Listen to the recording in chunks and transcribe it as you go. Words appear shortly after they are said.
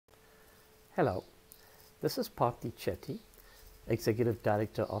Hello, this is Parthy Chetty, Executive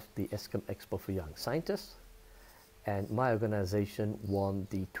Director of the Eskom Expo for Young Scientists, and my organization won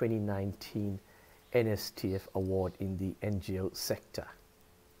the 2019 NSTF Award in the NGO sector.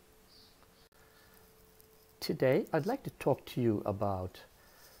 Today, I'd like to talk to you about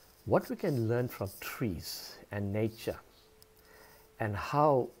what we can learn from trees and nature, and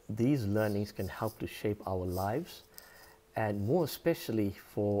how these learnings can help to shape our lives, and more especially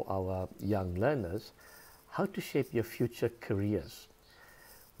for our young learners, how to shape your future careers.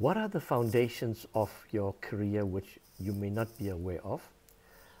 What are the foundations of your career which you may not be aware of?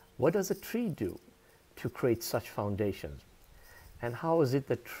 What does a tree do to create such foundations? And how is it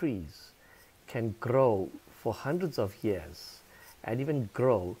that trees can grow for hundreds of years and even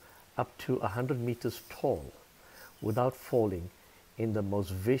grow up to 100 meters tall without falling in the most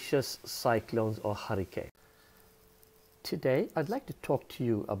vicious cyclones or hurricanes? Today, I'd like to talk to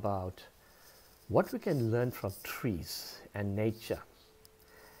you about what we can learn from trees and nature,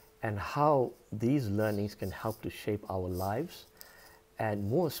 and how these learnings can help to shape our lives, and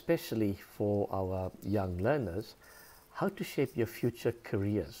more especially for our young learners, how to shape your future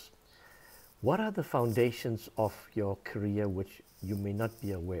careers. What are the foundations of your career which you may not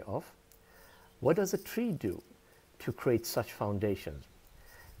be aware of? What does a tree do to create such foundations?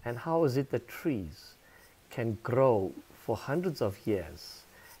 And how is it that trees can grow for hundreds of years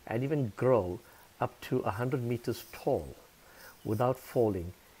and even grow up to 100 meters tall without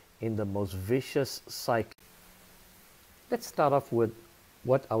falling in the most vicious cycle? Let's start off with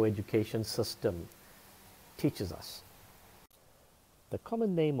what our education system teaches us. The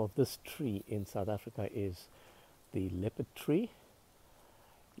common name of this tree in South Africa is the leopard tree.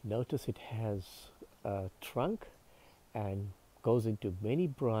 Notice it has a trunk and goes into many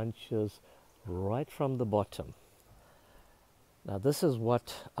branches right from the bottom. Now this is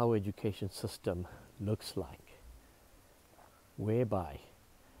what our education system looks like, whereby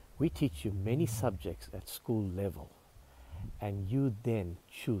we teach you many subjects at school level, and you then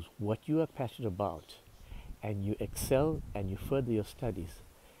choose what you are passionate about, and you excel and you further your studies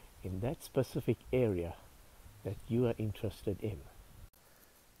in that specific area that you are interested in.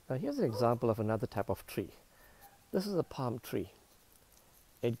 Now here's an example of another type of tree. This is a palm tree.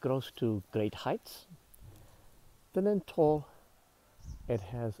 It grows to great heights, thin and tall. It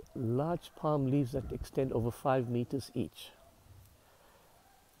has large palm leaves that extend over 5 meters each.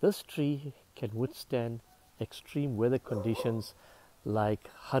 This tree can withstand extreme weather conditions like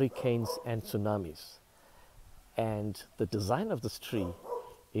hurricanes and tsunamis. And the design of this tree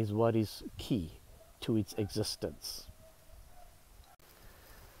is what is key to its existence.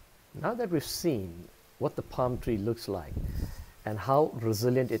 Now that we've seen what the palm tree looks like and how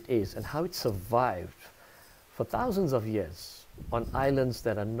resilient it is and how it survived for thousands of years on islands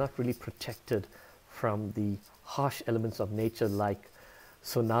that are not really protected from the harsh elements of nature like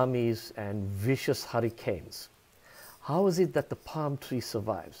tsunamis and vicious hurricanes, how is it that the palm tree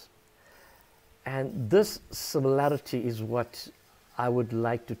survives? And this similarity is what I would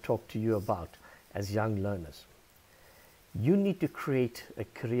like to talk to you about as young learners. You need to create a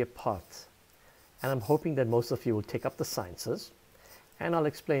career path, and I'm hoping that most of you will take up the sciences, and I'll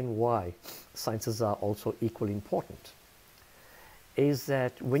explain why sciences are also equally important. Is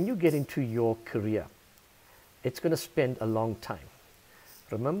that when you get into your career, it's going to spend a long time.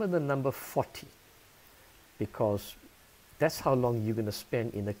 Remember the number 40, because that's how long you're going to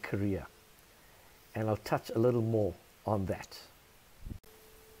spend in a career. And I'll touch a little more on that.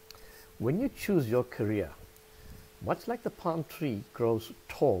 When you choose your career, much like the palm tree grows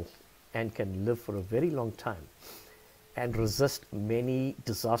tall and can live for a very long time and resist many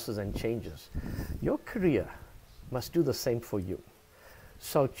disasters and changes, your career must do the same for you.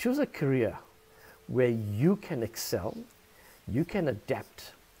 So choose a career where you can excel, you can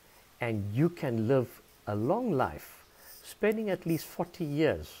adapt, and you can live a long life, spending at least 40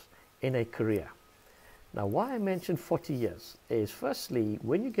 years in a career. Now, why I mention 40 years is, firstly,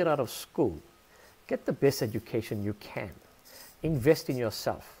 when you get out of school, get the best education you can. Invest in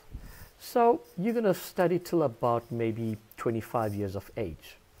yourself. So you're going to study till about maybe 25 years of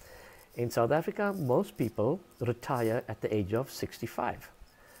age. In South Africa, most people retire at the age of 65.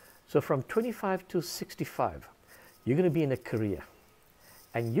 So from 25 to 65, you're going to be in a career.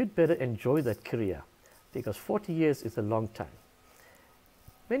 And you'd better enjoy that career, because 40 years is a long time.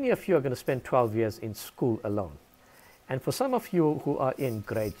 Many of you are going to spend 12 years in school alone. And for some of you who are in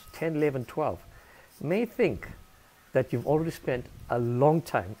grades 10, 11, 12, may think that you've already spent a long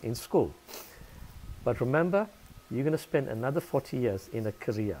time in school. But remember, you're going to spend another 40 years in a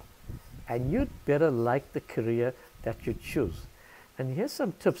career. And you'd better like the career that you choose. And here's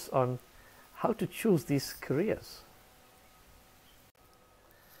some tips on how to choose these careers.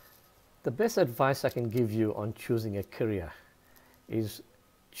 The best advice I can give you on choosing a career is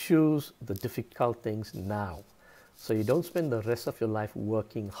choose the difficult things now, so you don't spend the rest of your life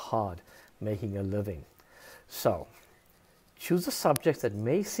working hard, making a living. So choose the subjects that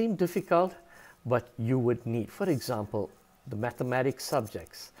may seem difficult, but you would need. For example, the mathematics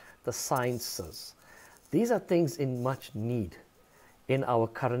subjects, the sciences. These are things in much need in our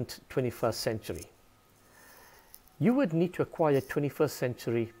current 21st century. You would need to acquire 21st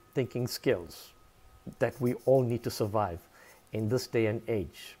century thinking skills that we all need to survive in this day and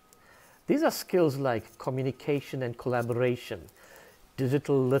age. These are skills like communication and collaboration,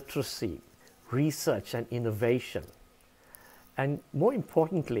 digital literacy, research and innovation, and more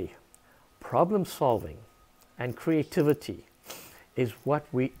importantly, problem solving and creativity is what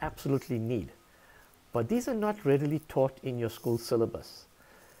we absolutely need. But these are not readily taught in your school syllabus.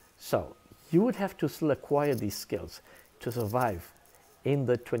 So you would have to still acquire these skills to survive in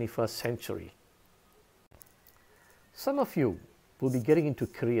the 21st century. Some of you will be getting into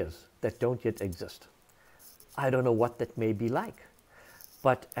careers that don't yet exist. I don't know what that may be like,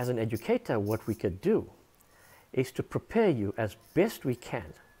 but as an educator, what we could do is to prepare you as best we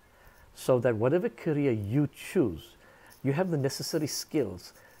can so that whatever career you choose, you have the necessary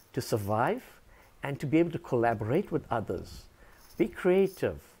skills to survive and to be able to collaborate with others, be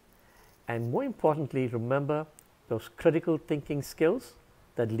creative, and more importantly, remember those critical thinking skills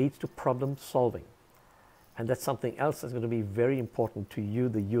that leads to problem solving. And that's something else that's going to be very important to you,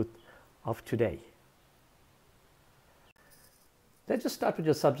 the youth of today. Let's just start with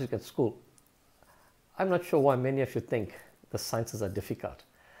your subject at school. I'm not sure why many of you think the sciences are difficult,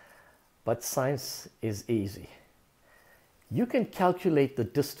 but science is easy. You can calculate the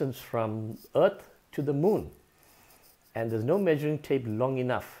distance from Earth to the moon, and there's no measuring tape long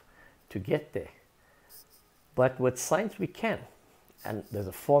enough to get there. But with science we can, and there's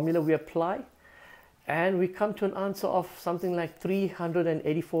a formula we apply, and we come to an answer of something like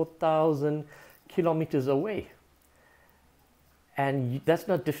 384,000 kilometers away. And that's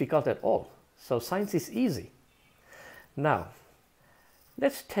not difficult at all. So science is easy. Now,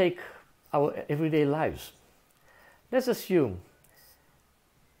 let's take our everyday lives. Let's assume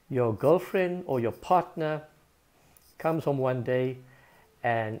your girlfriend or your partner comes home one day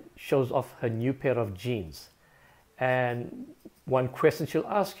and shows off her new pair of jeans. And one question she'll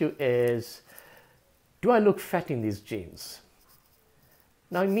ask you is, do I look fat in these jeans?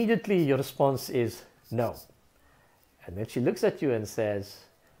 Now immediately your response is no. And then she looks at you and says,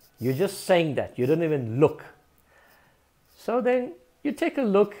 you're just saying that, you don't even look. So then you take a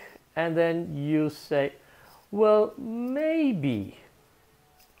look and then you say, well, maybe.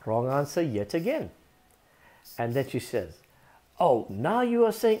 Wrong answer yet again. And then she says, oh, now you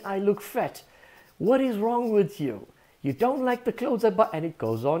are saying I look fat. What is wrong with you? You don't like the clothes I buy. And it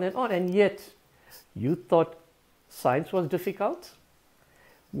goes on. And yet you thought science was difficult?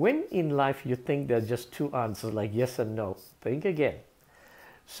 When in life you think there are just two answers like yes and no, think again.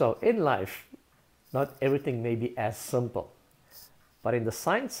 So in life, not everything may be as simple. But in the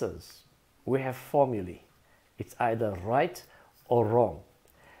sciences, we have formulae. It's either right or wrong.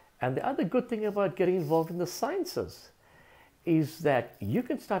 And the other good thing about getting involved in the sciences is that you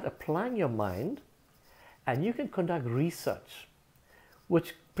can start applying your mind and you can conduct research,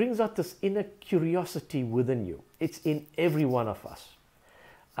 which brings out this inner curiosity within you. It's in every one of us.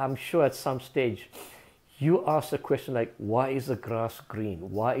 I'm sure at some stage you ask a question like, why is the grass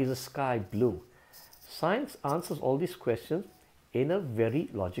green? Why is the sky blue? Science answers all these questions in a very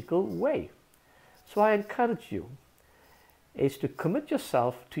logical way. So I encourage you is to commit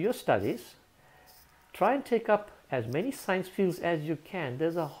yourself to your studies. Try and take up as many science fields as you can.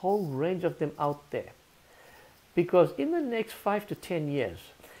 There's a whole range of them out there. Because in the next 5 to 10 years,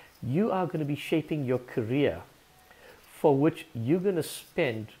 you are going to be shaping your career for which you're going to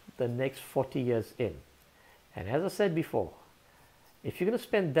spend the next 40 years in. And as I said before, if you're going to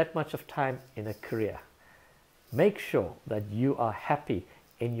spend that much of time in a career, make sure that you are happy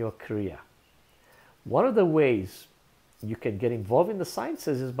in your career. One of the ways you can get involved in the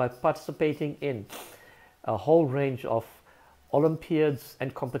sciences is by participating in a whole range of Olympiads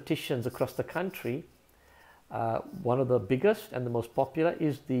and competitions across the country. One of the biggest and the most popular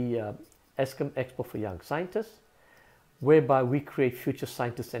is the Eskom Expo for Young Scientists, whereby we create future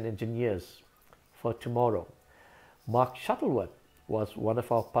scientists and engineers for tomorrow. Mark Shuttleworth was one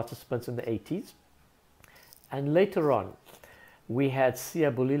of our participants in the 80s. And later on, we had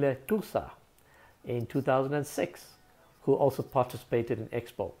Siyabulile Tusa in 2006, who also participated in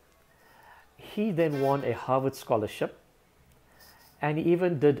Expo. He then won a Harvard scholarship, And he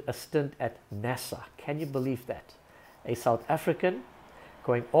even did a stint at NASA. Can you believe that? A South African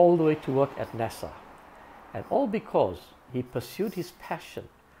going all the way to work at NASA. And all because he pursued his passion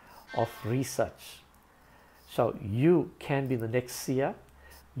of research. So you can be the next seer.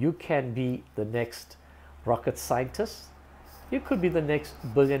 You can be the next rocket scientist. You could be the next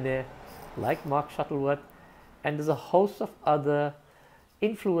billionaire like Mark Shuttleworth. And there's a host of other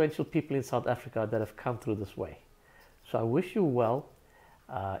influential people in South Africa that have come through this way. So I wish you well.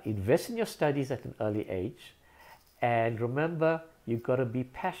 Invest in your studies at an early age. And remember, you've got to be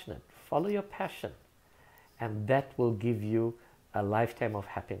passionate. Follow your passion. And that will give you a lifetime of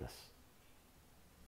happiness.